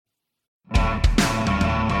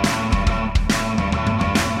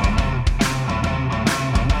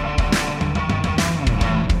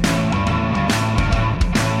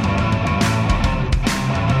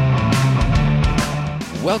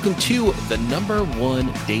welcome to the number one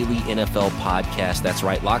daily NFL podcast. That's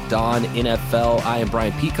right, Locked On NFL. I am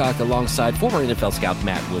Brian Peacock alongside former NFL scout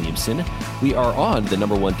Matt Williamson. We are on the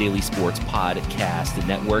number one daily sports podcast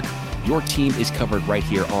network. Your team is covered right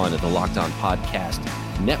here on the Locked On Podcast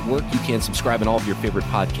Network. You can subscribe on all of your favorite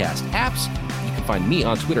podcast apps. You can find me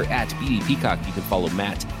on Twitter at BD Peacock. You can follow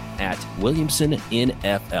Matt at Williamson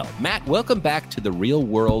NFL. Matt, welcome back to the real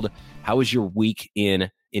world. How was your week in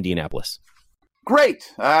Indianapolis?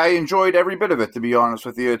 Great. I enjoyed every bit of it, to be honest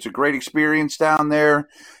with you. It's a great experience down there.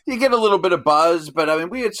 You get a little bit of buzz, but I mean,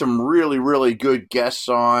 we had some really, really good guests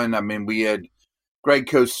on. I mean, we had Greg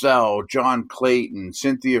Cosell, John Clayton,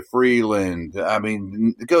 Cynthia Freeland. I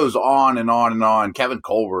mean, it goes on and on and on. Kevin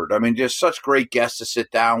Colbert. I mean, just such great guests to sit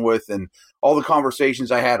down with, and all the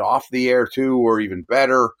conversations I had off the air too were even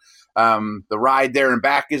better. The ride there and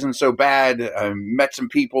back isn't so bad. I met some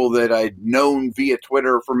people that I'd known via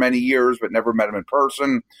Twitter for many years, but never met them in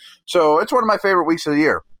person. So it's one of my favorite weeks of the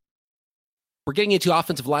year. We're getting into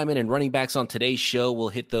offensive linemen and running backs on today's show. We'll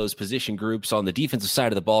hit those position groups on the defensive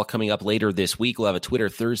side of the ball coming up later this week. We'll have a Twitter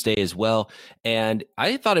Thursday as well. And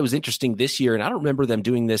I thought it was interesting this year, and I don't remember them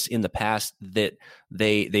doing this in the past, that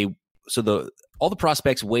all the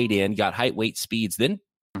prospects weighed in, got height, weight, speeds, then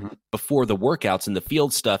before the workouts and the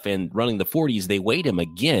field stuff and running the 40s, they weighed him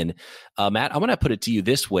again. Matt, I'm going to put it to you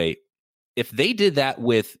this way. If they did that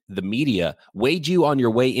with the media, weighed you on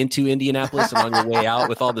your way into Indianapolis and on your way out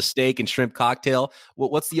with all the steak and shrimp cocktail,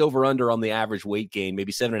 what's the over-under on the average weight gain?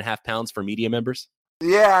 Maybe 7.5 pounds for media members?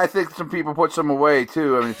 Yeah, I think some people put some away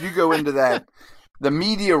too. I mean, if you go into the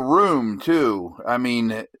media room too, I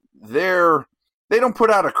mean, they don't put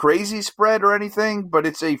out a crazy spread or anything, but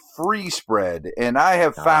it's a free spread. And I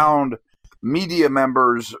have found media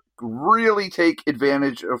members really take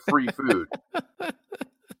advantage of free food.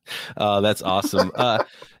 That's awesome. A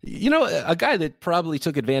guy that probably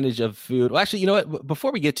took advantage of food. Well, actually, you know what?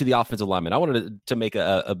 Before we get to the offensive lineman, I wanted to make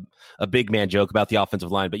a big man joke about the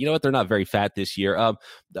offensive line, but you know what? They're not very fat this year.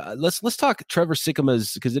 Let's talk Trevor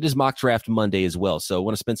Sikkema's, because it is mock draft Monday as well. So I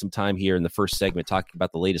want to spend some time here in the first segment talking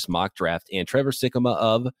about the latest mock draft. And Trevor Sikkema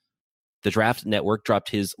of the Draft Network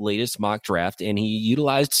dropped his latest mock draft, and he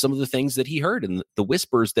utilized some of the things that he heard and the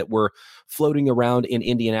whispers that were floating around in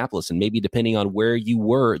Indianapolis. And maybe depending on where you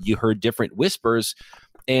were, you heard different whispers.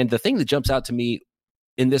 And the thing that jumps out to me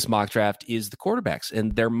in this mock draft is the quarterbacks.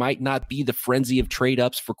 And there might not be the frenzy of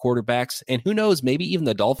trade-ups for quarterbacks. And who knows, maybe even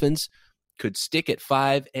the Dolphins could stick at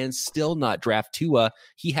 5 and still not draft Tua.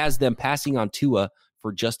 He has them passing on Tua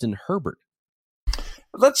for Justin Herbert.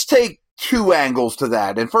 Let's take two angles to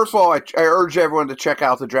that. And first of all, I urge everyone to check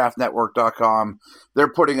out the draftnetwork.com.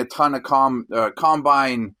 They're putting a ton of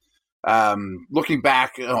combine looking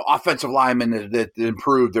back, offensive linemen that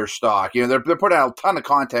improved their stock. You know, they're putting out a ton of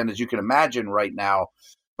content, as you can imagine right now.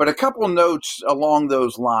 But a couple notes along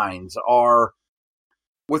those lines are,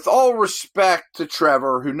 with all respect to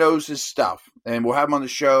Trevor, who knows his stuff, and we'll have him on the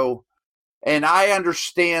show, and I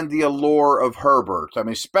understand the allure of Herbert. I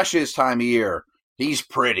mean, especially this time of year. He's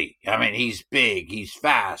pretty. I mean, he's big. He's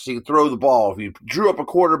fast. He can throw the ball. If you drew up a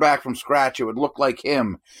quarterback from scratch, it would look like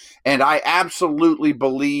him. And I absolutely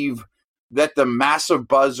believe that the massive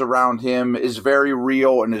buzz around him is very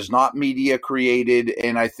real and is not media created.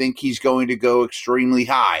 And I think he's going to go extremely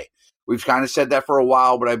high. We've kind of said that for a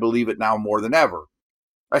while, but I believe it now more than ever.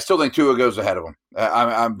 I still think Tua goes ahead of him.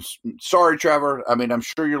 I'm sorry, Trevor. I mean, I'm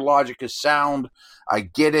sure your logic is sound. I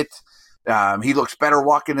get it. He looks better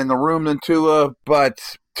walking in the room than Tua, but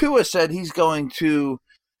Tua said he's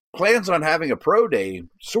plans on having a pro day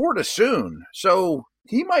sort of soon. So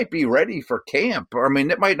he might be ready for camp. I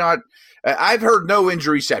mean, it might not. I've heard no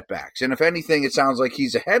injury setbacks. And if anything, it sounds like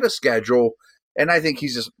he's ahead of schedule. And I think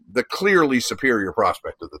he's the clearly superior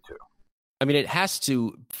prospect of the two. I mean, it has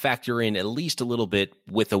to factor in at least a little bit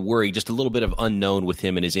with a worry, just a little bit of unknown with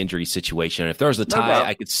him and his injury situation. And if there's a tie,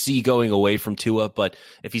 I could see going away from Tua. But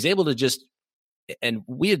if he's able to just, and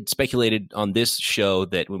we had speculated on this show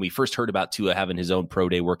that when we first heard about Tua having his own pro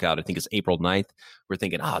day workout, I think it's April 9th, we're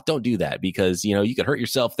thinking, don't do that, because, you know, you could hurt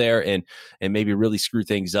yourself there and maybe really screw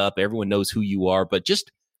things up. Everyone knows who you are, but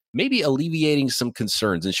just maybe alleviating some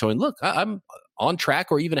concerns and showing, look, I'm on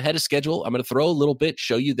track or even ahead of schedule. I'm going to throw a little bit,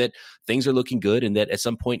 show you that things are looking good, and that at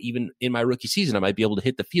some point, even in my rookie season, I might be able to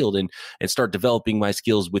hit the field and start developing my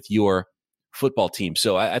skills with your football team.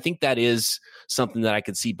 So I think that is something that I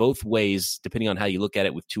can see both ways, depending on how you look at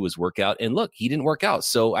it with Tua's workout. And look, he didn't work out.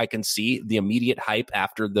 So I can see the immediate hype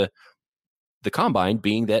after the the combine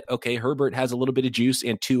being that, okay, Herbert has a little bit of juice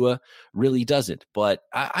and Tua really doesn't. But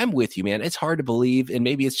I'm with you, man. It's hard to believe. And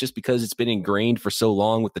maybe it's just because it's been ingrained for so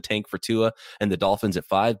long with the tank for Tua and the Dolphins at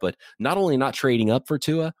 5. But not only not trading up for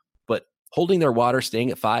Tua, but holding their water,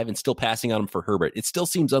 staying at 5 and still passing on him for Herbert. It still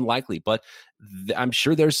seems unlikely, but I'm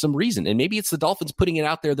sure there's some reason. And maybe it's the Dolphins putting it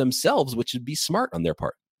out there themselves, which would be smart on their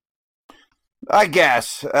part. I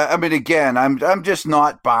guess. I mean, again, I'm just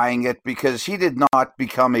not buying it because he did not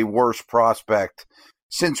become a worse prospect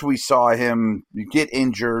since we saw him get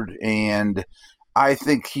injured, and I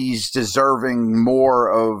think he's deserving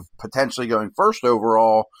more of potentially going first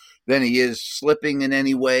overall than he is slipping in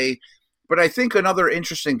any way. But I think another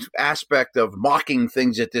interesting aspect of mocking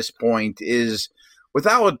things at this point is,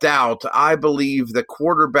 without a doubt, I believe the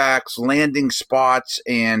quarterbacks, landing spots,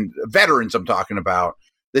 and veterans I'm talking about,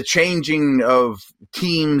 the changing of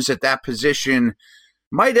teams at that position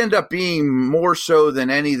might end up being more so than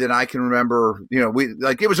any that I can remember. You know,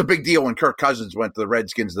 it was a big deal when Kirk Cousins went to the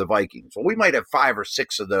Redskins, the Vikings. Well, we might have 5 or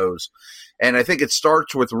 6 of those. And I think it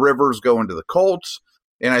starts with Rivers going to the Colts.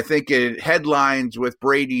 And I think it headlines with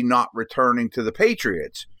Brady not returning to the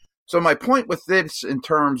Patriots. So my point with this in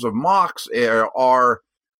terms of mocks are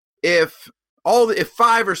if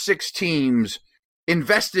 5 or 6 teams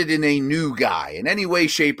invested in a new guy in any way,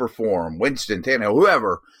 shape, or form, Winston, Tannehill,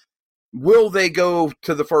 whoever, will they go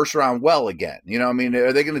to the first round well again? You know, I mean,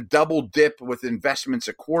 are they going to double dip with investments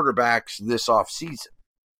at quarterbacks this offseason?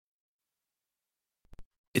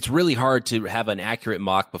 It's really hard to have an accurate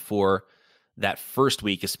mock before that first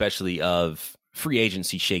week, especially of free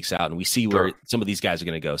agency shakes out and we see where some of these guys are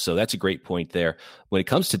going to go. So that's a great point there. When it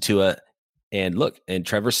comes to Tua, and look, and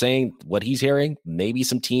Trevor's saying what he's hearing, maybe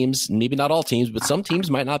some teams, maybe not all teams, but some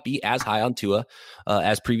teams might not be as high on Tua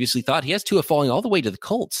as previously thought. He has Tua falling all the way to the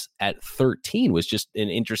Colts at 13, was just an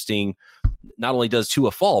interesting, not only does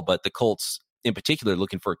Tua fall, but the Colts in particular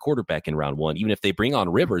looking for a quarterback in round 1. Even if they bring on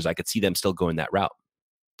Rivers, I could see them still going that route.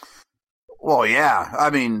 Well, yeah. I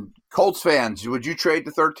mean, Colts fans, would you trade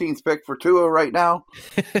the 13th pick for Tua right now?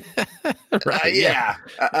 Right, yeah.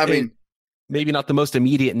 I mean, maybe not the most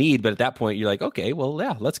immediate need, but at that point, you're like, okay, well,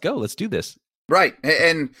 yeah, let's go. Let's do this. Right.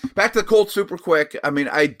 And back to the Colts super quick. I mean,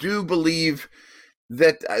 I do believe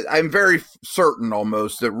that I'm very certain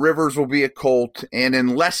almost that Rivers will be a Colt. And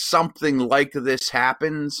unless something like this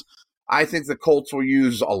happens, I think the Colts will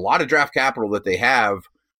use a lot of draft capital that they have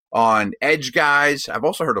on edge guys. I've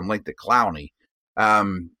also heard them linked to Clowney.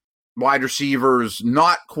 Wide receivers,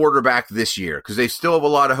 not quarterback this year, because they still have a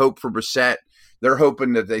lot of hope for Brissett. They're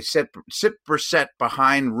hoping that they sit Brissett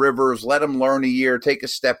behind Rivers, let him learn a year, take a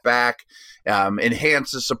step back,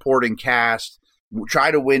 enhance the supporting cast,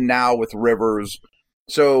 try to win now with Rivers.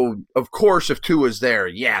 So, of course, if Tua's there,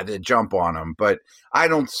 yeah, they jump on him. But I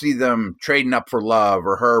don't see them trading up for Love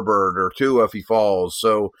or Herbert or Tua if he falls.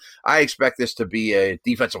 So I expect this to be a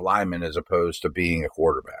defensive lineman as opposed to being a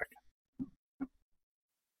quarterback.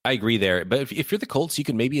 I agree there. But if you're the Colts, you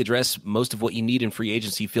can maybe address most of what you need in free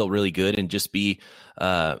agency, feel really good, and just be,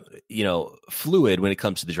 fluid when it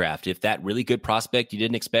comes to the draft. If that really good prospect you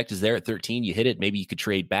didn't expect is there at 13, you hit it. Maybe you could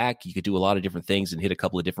trade back. You could do a lot of different things and hit a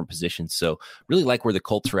couple of different positions. So really like where the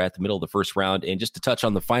Colts are at the middle of the first round. And just to touch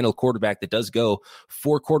on the final quarterback that does go,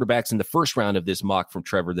 4 quarterbacks in the first round of this mock from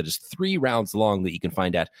Trevor that is 3 rounds long that you can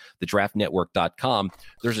find at thedraftnetwork.com.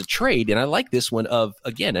 There's a trade, and I like this one of,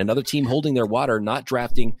 again, another team holding their water, not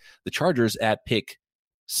drafting the Chargers at pick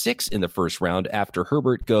 6 in the first round. After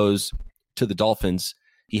Herbert goes to the Dolphins,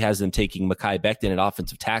 he has them taking Mekhi Becton at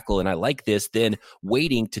offensive tackle, and I like this. Then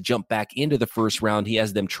waiting to jump back into the first round, he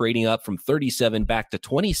has them trading up from 37 back to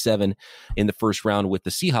 27 in the first round with the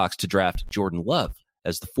Seahawks to draft Jordan Love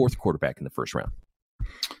as the 4th quarterback in the first round.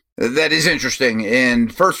 That is interesting.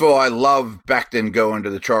 And first of all, I love Becton going to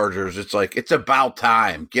the Chargers. It's like, it's about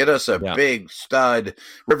time. Get us a big stud.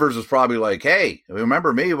 Rivers was probably like, hey,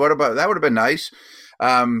 remember me? What about that? Would have been nice.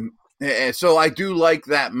 So I do like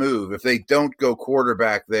that move. If they don't go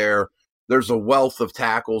quarterback there, there's a wealth of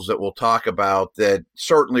tackles that we'll talk about that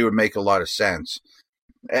certainly would make a lot of sense.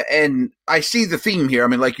 And I see the theme here. I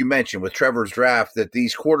mean, like you mentioned with Trevor's draft, that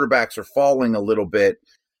these quarterbacks are falling a little bit.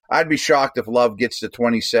 I'd be shocked if Love gets to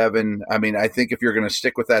 27. I mean, I think if you're going to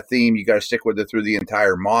stick with that theme, you got to stick with it through the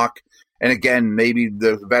entire mock. And again, maybe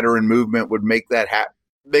the veteran movement would make that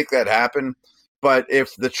happen. But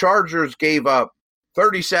if the Chargers gave up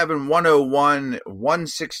 37, 101,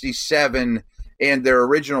 167, and their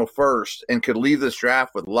original first, and could leave this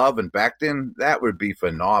draft with Love and Becton, that would be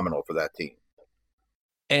phenomenal for that team.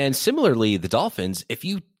 And similarly, the Dolphins, if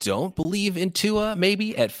you don't believe in Tua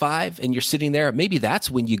maybe at 5 and you're sitting there, maybe that's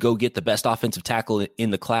when you go get the best offensive tackle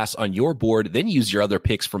in the class on your board, then use your other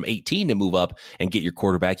picks from 18 to move up and get your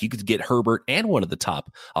quarterback. You could get Herbert and one of the top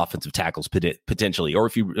offensive tackles potentially, or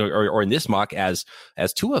if you or in this mock as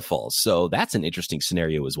Tua falls. So that's an interesting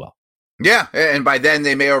scenario as well. Yeah, and by then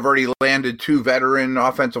they may have already landed 2 veteran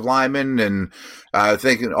offensive linemen, and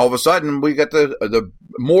thinking all of a sudden we got the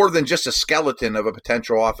more than just a skeleton of a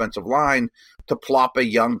potential offensive line to plop a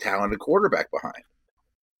young, talented quarterback behind.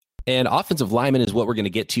 And offensive lineman is what we're going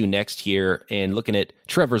to get to next here. And looking at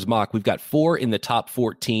Trevor's mock, we've got 4 in the top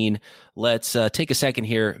 14. Let's take a second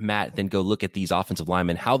here, Matt, then go look at these offensive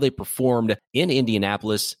linemen, how they performed in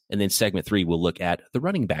Indianapolis. And then segment 3, we'll look at the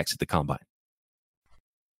running backs at the combine.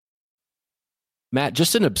 Matt,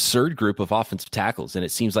 just an absurd group of offensive tackles, and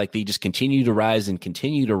it seems like they just continue to rise and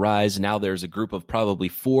continue to rise. Now there's a group of probably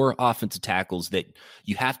 4 offensive tackles that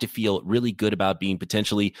you have to feel really good about being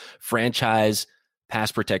potentially franchise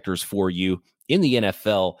pass protectors for you in the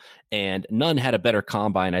NFL, and none had a better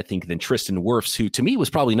combine, I think, than Tristan Wirfs, who to me was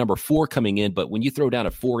probably number 4 coming in, but when you throw down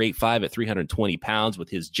a 4.85 at 320 pounds with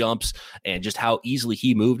his jumps and just how easily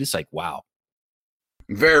he moved, it's like, wow.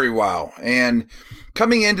 Very wow. And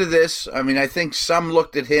coming into this, I mean, I think some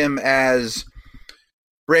looked at him as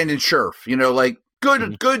Brandon Scherf, like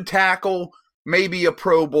good tackle, maybe a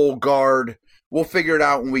Pro Bowl guard. We'll figure it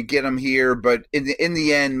out when we get him here. But in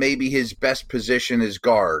the end, maybe his best position is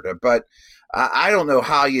guard. But I don't know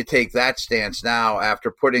how you take that stance now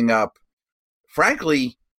after putting up,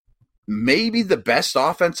 frankly, maybe the best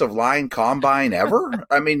offensive line combine ever.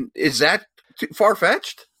 I mean, is that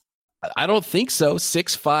far-fetched? I don't think so.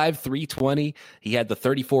 6'5", 320. He had the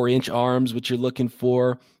 34-inch arms, which you're looking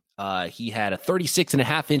for. He had a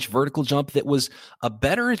 36.5-inch vertical jump that was a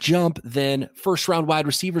better jump than first-round wide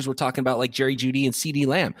receivers we're talking about, like Jerry Jeudy and CeeDee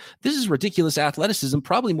Lamb. This is ridiculous athleticism,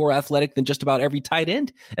 probably more athletic than just about every tight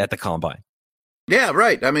end at the combine. Yeah,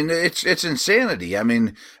 right. I mean, it's insanity. I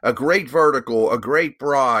mean, a great vertical, a great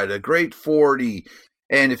broad, a great 40.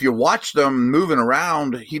 And if you watch them moving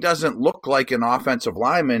around, he doesn't look like an offensive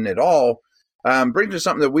lineman at all. Brings us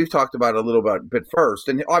something that we've talked about a little bit first.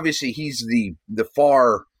 And obviously he's the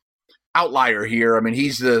far outlier here. I mean,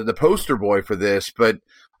 he's the poster boy for this, but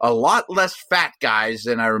a lot less fat guys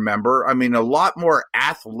than I remember. I mean, a lot more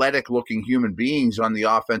athletic looking human beings on the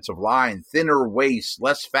offensive line, thinner waist,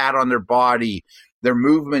 less fat on their body. Their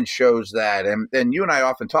movement shows that. And you and I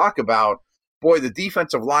often talk about, boy, the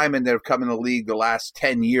defensive linemen that have come in the league the last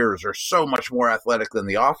 10 years are so much more athletic than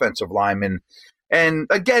the offensive linemen. And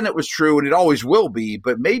again, it was true, and it always will be,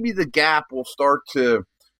 but maybe the gap will start to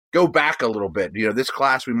go back a little bit. This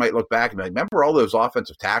class, we might look back and be like, remember all those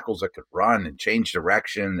offensive tackles that could run and change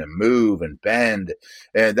direction and move and bend?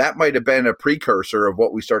 And that might have been a precursor of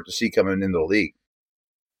what we start to see coming into the league.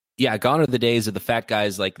 Yeah, gone are the days of the fat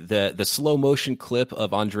guys, like the slow motion clip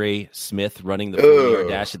of Andre Smith running the 40-yard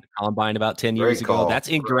dash at the combine about 10 years ago. That's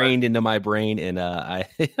ingrained into my brain, and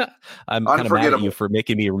I'm kind of mad at you for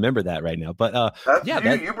making me remember that right now. But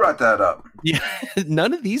you brought that up. Yeah,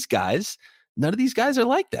 none of these guys are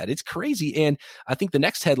like that. It's crazy. And I think the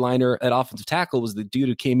next headliner at offensive tackle was the dude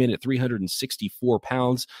who came in at 364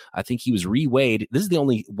 pounds. I think he was reweighed. This is the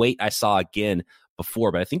only weight I saw again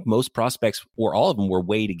before, but I think most prospects, or all of them, were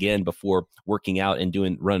weighed again before working out and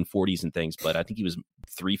doing run 40s and things. But I think he was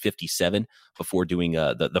 357 before doing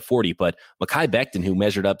the 40. But Mekhi Becton, who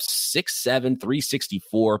measured up 6'7",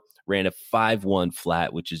 364, ran a 5'1"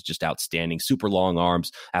 flat, which is just outstanding. Super long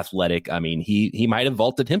arms, athletic. I mean, he might have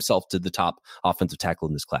vaulted himself to the top offensive tackle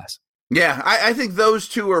in this class. Yeah, I think those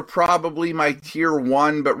two are probably my tier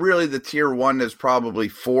 1, but really the tier 1 is probably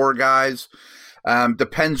 4 guys.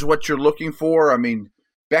 Depends what you're looking for. I mean,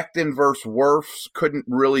 Becton versus Wirfs couldn't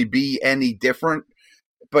really be any different.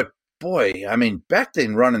 But boy, I mean,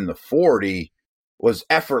 Becton running the 40 was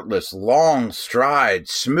effortless, long stride,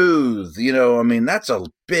 smooth. I mean, that's a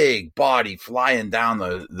big body flying down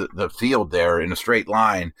the field there in a straight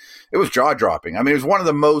line. It was jaw-dropping. I mean, it was one of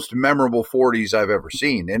the most memorable 40s I've ever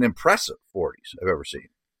seen, and impressive 40s I've ever seen.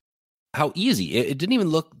 How easy. It didn't even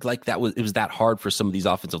look like it was that hard for some of these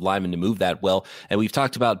offensive linemen to move that well. And we've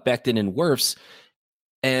talked about Becton and Wirfs.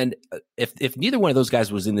 And if neither one of those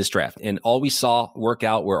guys was in this draft and all we saw work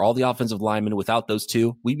out were all the offensive linemen without those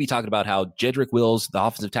two, we'd be talking about how Jedrick Wills, the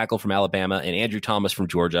offensive tackle from Alabama, and Andrew Thomas from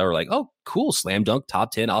Georgia are like, oh, cool, slam dunk,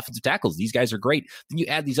 top 10 offensive tackles. These guys are great. Then you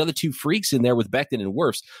add these other two freaks in there with Becton and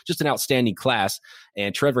Wirfs, just an outstanding class.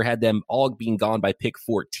 And Trevor had them all being gone by pick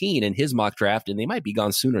 14 in his mock draft, and they might be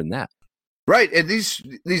gone sooner than that. Right. And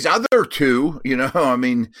these other two, I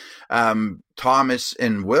mean, Thomas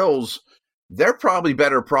and Wills, they're probably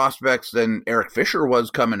better prospects than Eric Fisher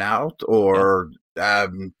was coming out, or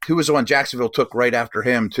who was the one Jacksonville took right after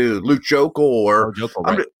him too, Luke Jokel, or Jokel,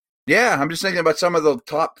 right? I'm just thinking about some of the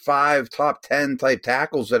top 5, top 10 type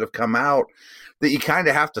tackles that have come out that you kind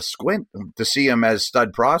of have to squint to see them as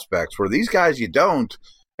stud prospects, where these guys you don't,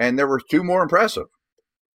 and there were 2 more impressive.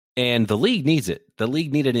 And the league needs it. The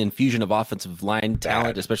league needed an infusion of offensive line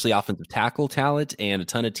talent, especially offensive tackle talent, and a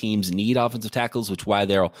ton of teams need offensive tackles, which is why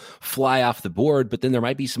they'll fly off the board. But then there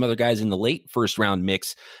might be some other guys in the late first round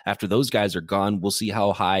mix. After those guys are gone, we'll see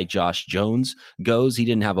how high Josh Jones goes. He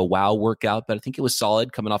didn't have a wow workout, but I think it was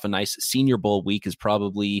solid. Coming off a nice Senior Bowl week, is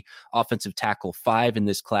probably offensive tackle 5 in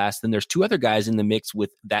this class. Then there's 2 other guys in the mix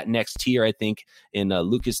with that next tier, I think, in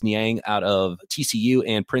Lucas Niang out of TCU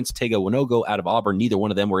and Prince Tega Winogo out of Auburn. Neither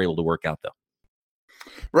one of them were able to work out, though.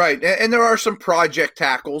 Right, and there are some project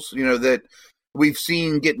tackles, that we've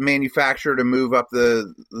seen get manufactured and move up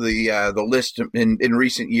the list in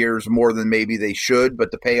recent years more than maybe they should, but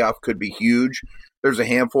the payoff could be huge. There's a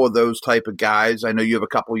handful of those type of guys. I know you have a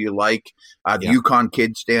couple you like. The UConn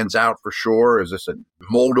kid stands out for sure as just a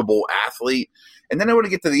moldable athlete. And then I want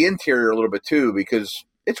to get to the interior a little bit too, because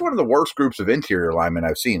it's one of the worst groups of interior linemen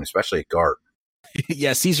I've seen, especially at guard.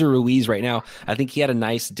 Yeah, Cesar Ruiz right now, I think he had a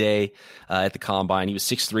nice day at the combine. He was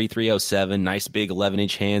 6'3", 307, nice big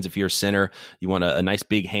 11-inch hands. If you're a center, you want a nice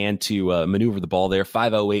big hand to maneuver the ball there.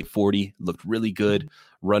 5'08", 40, looked really good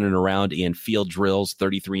running around in field drills,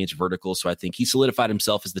 33-inch vertical. So I think he solidified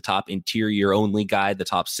himself as the top interior only guy, the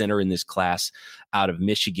top center in this class out of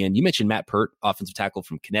Michigan. You mentioned Matt Pert, offensive tackle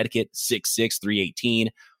from Connecticut, 6'6", 318.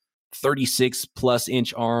 36 plus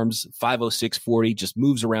inch arms, 506 40, just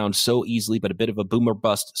moves around so easily, but a bit of a boomer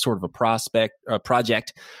bust sort of a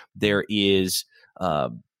project. There is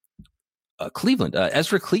Cleveland,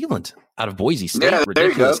 Ezra Cleveland out of Boise State. Yeah,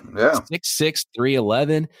 ridiculous. There you go. Yeah. 6'6",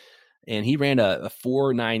 311, and he ran a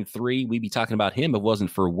 4.93. We'd be talking about him if it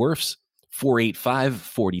wasn't for Wirf's 4.85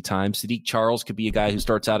 40 times. Sadiq Charles could be a guy who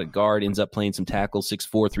starts out at guard, ends up playing some tackle, 6'4",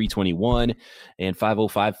 321, and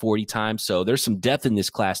 5.05 40 times. So there's some depth in this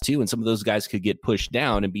class too, and some of those guys could get pushed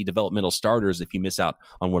down and be developmental starters if you miss out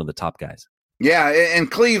on one of the top guys. Yeah, and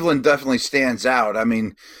Cleveland definitely stands out. I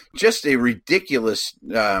mean, just a ridiculous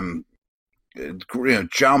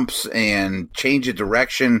jumps and change of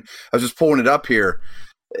direction. I was just pulling it up here.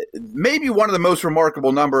 Maybe one of the most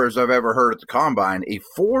remarkable numbers I've ever heard at the combine, a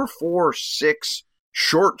 4.46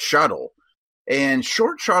 short shuttle. And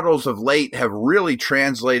short shuttles of late have really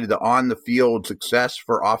translated to on-the-field success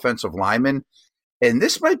for offensive linemen. And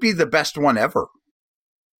this might be the best one ever.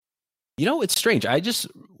 It's strange. I just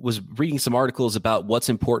was reading some articles about what's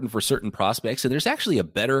important for certain prospects, and there's actually a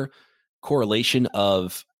better correlation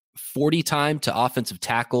of 40 time to offensive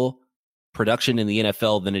tackle production in the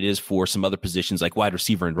NFL than it is for some other positions like wide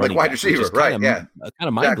receiver and running back. Wide receiver, right? Kind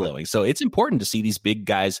of mind-blowing. So it's important to see these big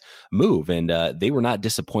guys move, and they were not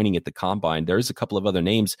disappointing at the combine. There's a couple of other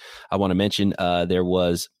names I want to mention. There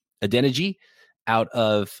was Adeniji out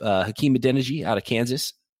of Hakeem Adeniji out of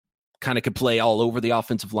Kansas. Kind of could play all over the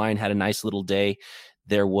offensive line, had a nice little day.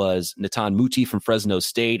 There was Natan Muti from Fresno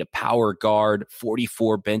State, a power guard,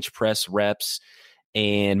 44 bench press reps.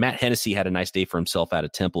 And Matt Hennessy had a nice day for himself out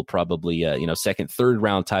of Temple, probably second, third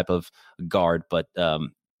round type of guard. But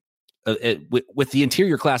with the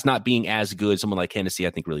interior class not being as good, someone like Hennessy, I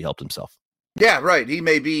think, really helped himself. Yeah, right. He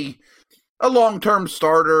may be a long-term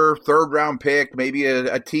starter, third-round pick, maybe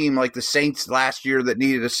a team like the Saints last year that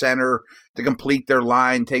needed a center to complete their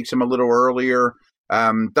line, takes him a little earlier.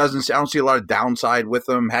 I don't see a lot of downside with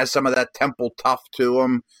him. Has some of that Temple tough to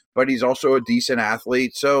him, but he's also a decent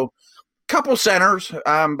athlete. So couple centers,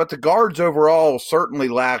 but the guards overall certainly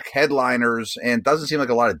lack headliners and doesn't seem like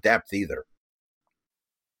a lot of depth either.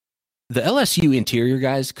 The LSU interior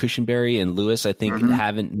guys, Cushenberry and Lewis, I think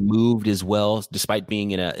haven't moved as well despite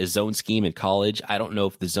being in a zone scheme in college. I don't know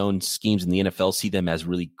if the zone schemes in the NFL see them as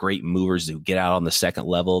really great movers who get out on the second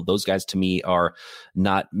level. Those guys to me are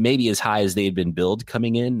not maybe as high as they had been billed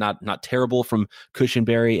coming in. Not terrible from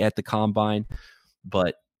Cushenberry at the combine,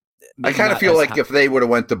 but I kind of feel like if they would have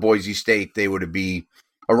went to Boise State, they would be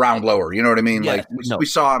a round lower. You know what I mean? Yeah, we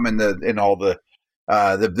saw him in all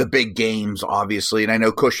the big games, obviously. And I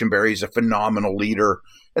know Cushenberry is a phenomenal leader,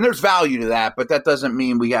 and there's value to that, but that doesn't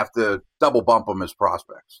mean we have to double bump them as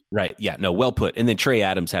prospects. Right. Yeah. No, well put. And then Trey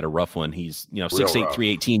Adams had a rough one. He's 6'8",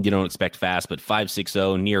 318. You don't expect fast, but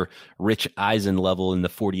 5'6", near Rich Eisen level in the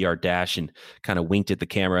 40-yard dash, and kind of winked at the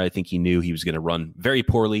camera. I think he knew he was going to run very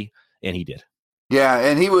poorly, and he did. Yeah,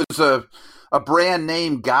 and he was a brand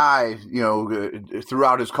name guy,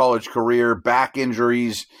 throughout his college career. Back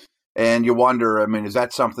injuries And you wonder, I mean, is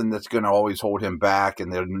that something that's going to always hold him back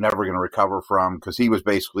and they're never going to recover from? Because he was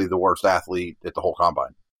basically the worst athlete at the whole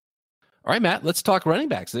combine. All right, Matt, let's talk running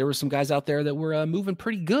backs. There were some guys out there that were moving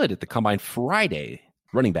pretty good at the combine Friday.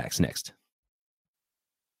 Running backs next.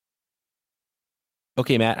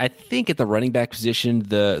 Okay, Matt, I think at the running back position,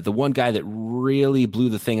 the one guy that really blew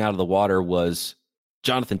the thing out of the water was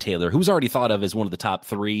Jonathan Taylor, who's already thought of as one of the top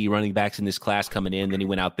 3 running backs in this class coming in. Then he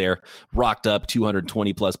went out there, rocked up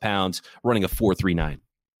 220 plus pounds, running a 4.39.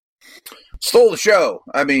 Stole the show.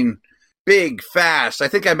 I mean, big, fast. I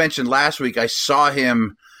think I mentioned last week I saw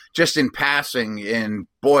him just in passing, and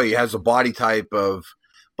boy, he has a body type of,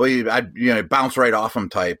 bounce right off him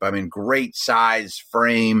type. I mean, great size,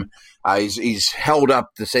 frame. He's held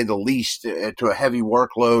up, to say the least, to a heavy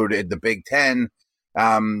workload at the Big Ten.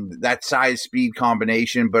 That size-speed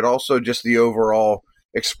combination, but also just the overall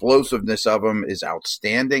explosiveness of him is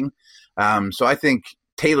outstanding. So I think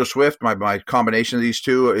Taylor Swift, my combination of these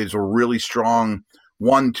two, is a really strong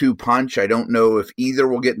 1-2 punch. I don't know if either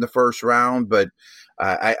will get in the first round, but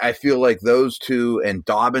I feel like those two and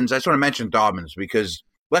Dobbins. I just want to mention Dobbins because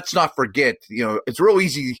let's not forget, it's real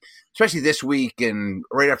easy, especially this week and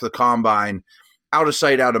right after the combine, out of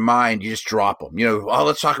sight, out of mind, you just drop them.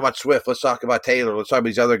 Let's talk about Swift. Let's talk about Taylor. Let's talk about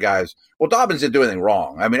these other guys. Well, Dobbins didn't do anything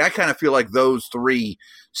wrong. I mean, I kind of feel like those 3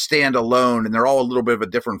 stand alone, and they're all a little bit of a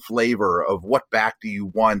different flavor of what back do you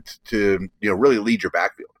want to, really lead your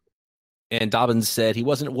backfield. And Dobbins said he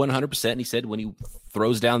wasn't 100%. And he said when he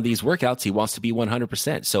throws down these workouts, he wants to be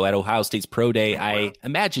 100%. So at Ohio State's Pro Day, I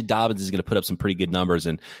imagine Dobbins is going to put up some pretty good numbers,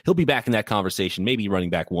 and he'll be back in that conversation, maybe running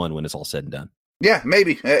back 1 when it's all said and done. Yeah,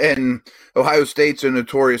 maybe. And Ohio State's a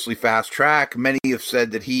notoriously fast track. Many have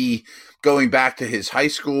said that he, going back to his high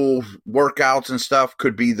school workouts and stuff,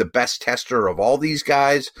 could be the best tester of all these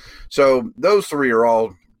guys. So those 3 are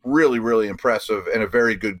all really, really impressive and a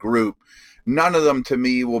very good group. None of them, to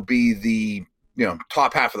me, will be the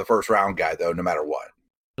top half of the first round guy, though, no matter what.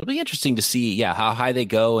 It'll be interesting to see, how high they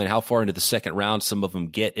go and how far into the second round some of them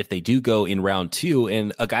get if they do go in round 2.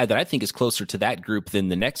 And a guy that I think is closer to that group than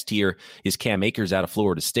the next tier is Cam Akers out of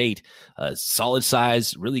Florida State. Solid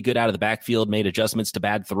size, really good out of the backfield, made adjustments to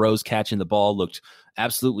bad throws, catching the ball, looked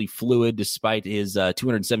absolutely fluid despite his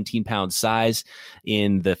 217-pound size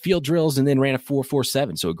in the field drills, and then ran a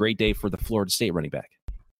 4.47. So a great day for the Florida State running back.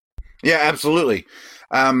 Yeah, absolutely.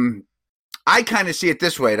 I kind of see it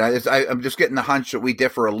this way. I'm just getting the hunch that we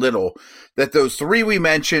differ a little, that those 3 we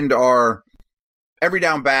mentioned are every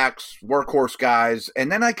down backs, workhorse guys.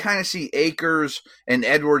 And then I kind of see Akers and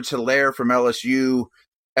Edwards-Helaire from LSU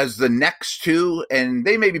as the next 2. And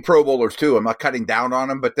they may be Pro Bowlers too. I'm not cutting down on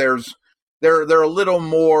them, but they're a little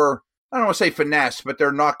more, I don't want to say finesse, but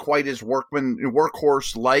they're not quite as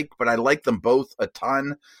workhorse-like, but I like them both a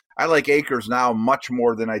ton. I like Akers now much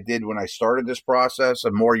more than I did when I started this process.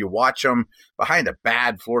 The more you watch him behind a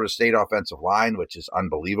bad Florida State offensive line, which is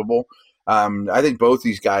unbelievable. I think both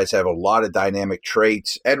these guys have a lot of dynamic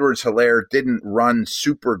traits. Edwards-Helaire didn't run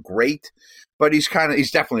super great, but he's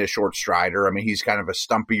definitely a short strider. I mean, he's kind of a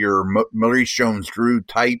stumpier Maurice Jones-Drew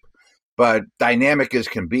type, but dynamic as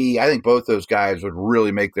can be. I think both those guys would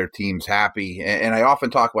really make their teams happy. And I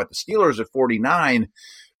often talk about the Steelers at 49,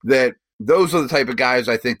 that those are the type of guys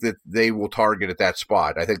I think that they will target at that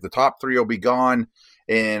spot. I think the top 3 will be gone,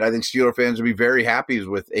 and I think Steeler fans will be very happy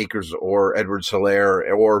with Akers or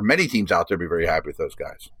Edwards-Helaire, or many teams out there be very happy with those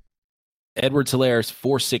guys. Edwards-Hilaire's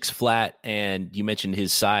 4.6 flat, and you mentioned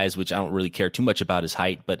his size, which I don't really care too much about his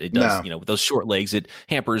height, but it does, with those short legs, it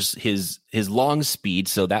hampers his long speed,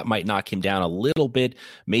 so that might knock him down a little bit.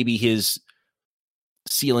 Maybe his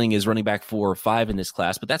ceiling is running back 4 or 5 in this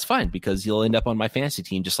class, but that's fine because he'll end up on my fantasy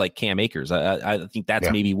team just like Cam Akers. I think that's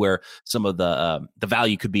maybe where some of the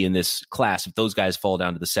value could be in this class if those guys fall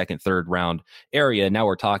down to the second, third round area. Now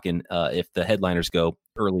we're talking if the headliners go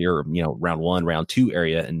earlier, round 1, round 2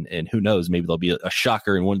 area, and who knows, maybe there'll be a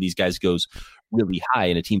shocker and one of these guys goes really high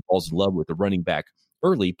and a team falls in love with the running back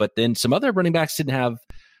early. But then some other running backs didn't have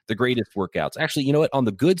the greatest workouts. Actually, you know what? On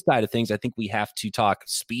the good side of things, I think we have to talk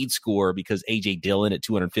speed score because A.J. Dillon at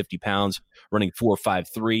 250 pounds, running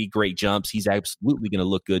 4.53, great jumps. He's absolutely going to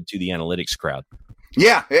look good to the analytics crowd.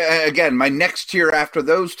 Yeah. Again, my next tier after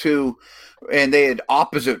those 2, and they had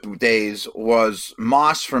opposite days, was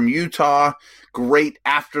Moss from Utah. Great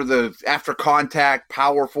after contact,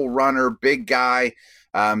 powerful runner, big guy.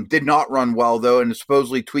 Did not run well, though, and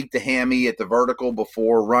supposedly tweaked the hammy at the vertical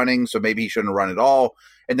before running, so maybe he shouldn't run at all.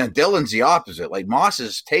 And then Dillon's the opposite. Like,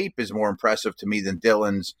 Moss's tape is more impressive to me than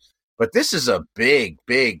Dillon's, but this is a big,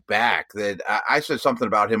 big back that I said something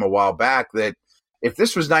about him a while back that if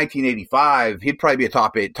this was 1985, he'd probably be a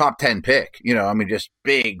top 10 pick. Just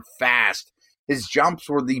big, fast. His jumps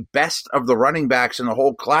were the best of the running backs in the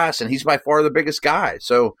whole class, and he's by far the biggest guy.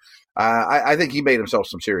 So I think he made himself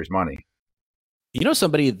some serious money.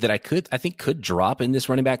 Somebody that I think could drop in this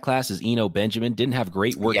running back class is Eno Benjamin. Didn't have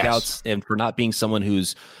great workouts, and for not being someone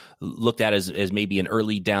who's looked at as maybe an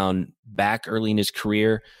early down back early in his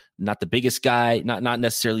career, not the biggest guy, not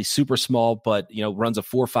necessarily super small, but runs a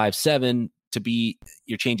 4.57. To be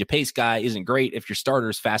your change of pace guy isn't great if your starter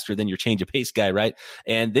is faster than your change of pace guy, right?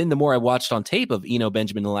 And then the more I watched on tape of Eno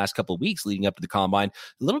Benjamin in the last couple of weeks leading up to the combine,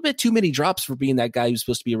 a little bit too many drops for being that guy who's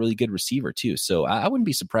supposed to be a really good receiver too. So I wouldn't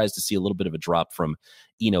be surprised to see a little bit of a drop from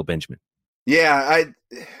Eno Benjamin. Yeah,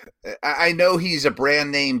 I know he's a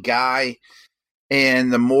brand name guy.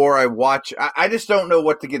 And the more I watch, I just don't know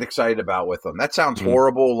what to get excited about with him. That sounds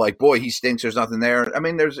horrible. Like, boy, he stinks. There's nothing there. I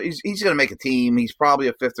mean, he's going to make a team. He's probably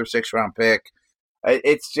a 5th or 6th round pick.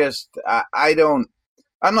 It's just, I'm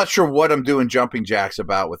not sure what I'm doing jumping jacks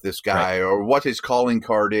about with this guy, right, or what his calling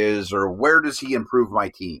card is, or where does he improve my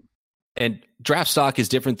team. And draft stock is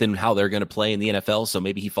different than how they're going to play in the NFL. So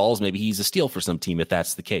maybe he falls, maybe he's a steal for some team if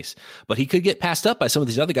that's the case. But he could get passed up by some of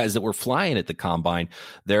these other guys that were flying at the combine.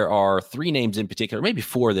 There are 3 names in particular, maybe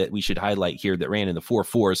 4 that we should highlight here that ran in the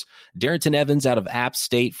 4.4s. Darrington Evans out of App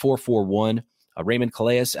State, 4.41. Raymond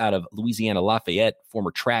Calais out of Louisiana Lafayette,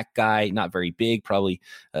 former track guy, not very big, probably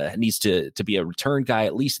needs to be a return guy,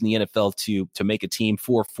 at least in the NFL to make a team,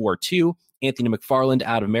 4.42. Anthony McFarland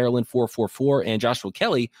out of Maryland, 4.44, and Joshua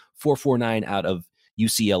Kelly, 4.49 out of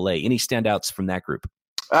UCLA. Any standouts from that group?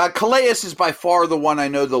 Calais is by far the one I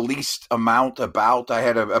know the least amount about. I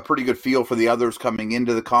had a pretty good feel for the others coming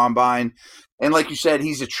into the combine. And like you said,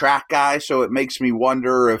 he's a track guy, so it makes me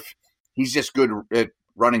wonder if he's just good at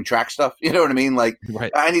running track stuff. You know what I mean? Like,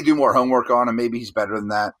 right. I need to do more homework on him. Maybe he's better than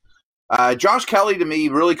that. Josh Kelly, to me,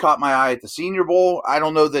 really caught my eye at the Senior Bowl. I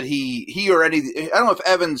don't know that he or any – I don't know if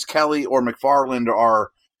Evans, Kelly, or McFarland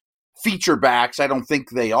are feature backs. I don't think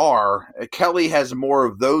they are. Kelly has more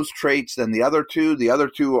of those traits than the other two. The other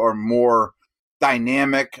two are more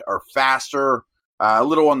dynamic or faster, a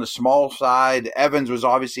little on the small side. Evans was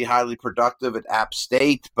obviously highly productive at App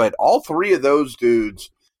State, but all 3 of those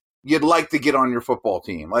dudes you'd like to get on your football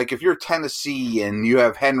team. Like if you're Tennessee and you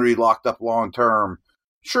have Henry locked up long term,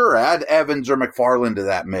 sure, add Evans or McFarland to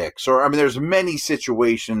that mix. Or, I mean, there's many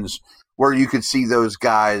situations where you could see those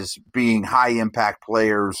guys being high impact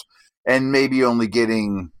players and maybe only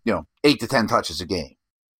getting, 8 to 10 touches a game.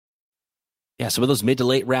 Yeah, some of those mid to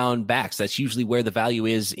late round backs, that's usually where the value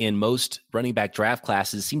is in most running back draft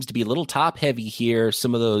classes. Seems to be a little top heavy here.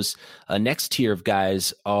 Some of those next tier of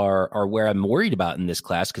guys are where I'm worried about in this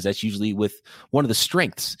class, because that's usually with one of the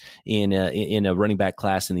strengths in a running back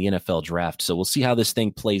class in the NFL draft. So we'll see how this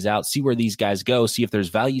thing plays out, see where these guys go, see if there's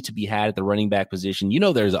value to be had at the running back position.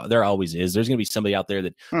 There always is. There's going to be somebody out there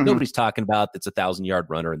that nobody's talking about that's a 1,000-yard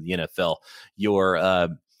runner in the NFL.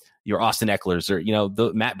 Your Austin Ecklers or,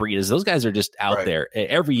 the Matt Breidas, those guys are just out there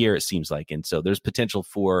every year, it seems like. And so there's potential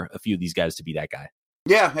for a few of these guys to be that guy.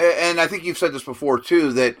 Yeah. And I think you've said this before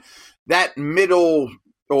too, that middle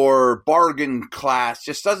or bargain class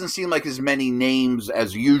just doesn't seem like as many names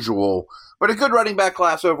as usual, but a good running back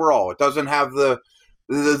class overall. It doesn't have the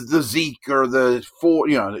Zeke or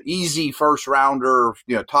the easy first rounder,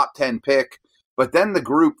 top 10 pick, but then the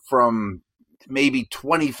group from maybe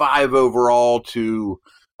 25 overall to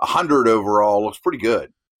 100 overall looks pretty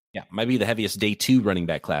good. Yeah, might be the heaviest day 2 running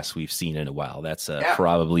back class we've seen in a while. That's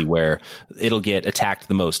probably where it'll get attacked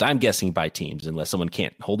the most, I'm guessing, by teams, unless someone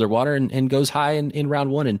can't hold their water and goes high in round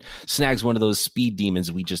 1 and snags one of those speed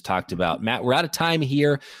demons we just talked about. Matt, we're out of time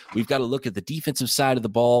here. We've got to look at the defensive side of the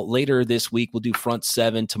ball. Later this week, we'll do front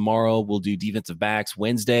 7. Tomorrow, we'll do defensive backs.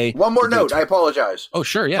 Wednesday. One more note. I apologize. Oh,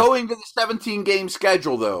 sure, yeah. Going to the 17-game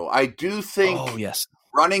schedule, though, I do think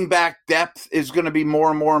running back depth is going to be more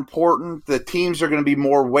and more important. The teams are going to be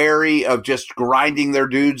more wary of just grinding their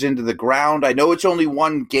dudes into the ground. I know it's only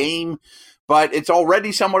one game, but it's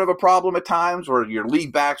already somewhat of a problem at times where your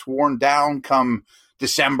lead back's worn down come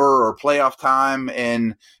December or playoff time,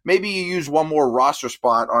 and maybe you use one more roster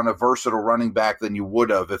spot on a versatile running back than you would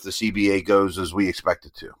have if the CBA goes as we expect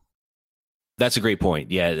it to. That's a great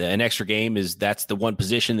point. Yeah, an extra game that's the one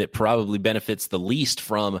position that probably benefits the least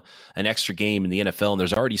from an extra game in the NFL. And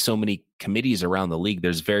there's already so many committees around the league.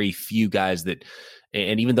 There's very few guys that,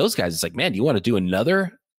 and even those guys, it's like, man, do you want to do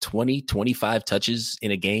another 20, 25 touches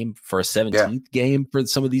in a game for a 17th game for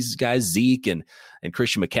some of these guys, Zeke and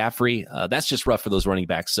Christian McCaffrey? That's just rough for those running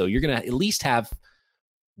backs. So you're going to at least have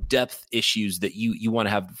depth issues that you want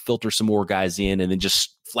to have filter some more guys in, and then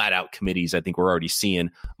just flat out committees. I think we're already seeing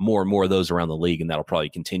more and more of those around the league, and that'll probably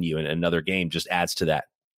continue. And another game just adds to that.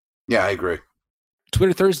 Yeah, I agree.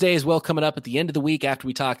 Twitter Thursday as well coming up at the end of the week after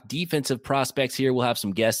we talk defensive prospects here. We'll have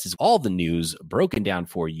some guests, all the news broken down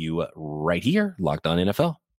for you right here, Locked On NFL.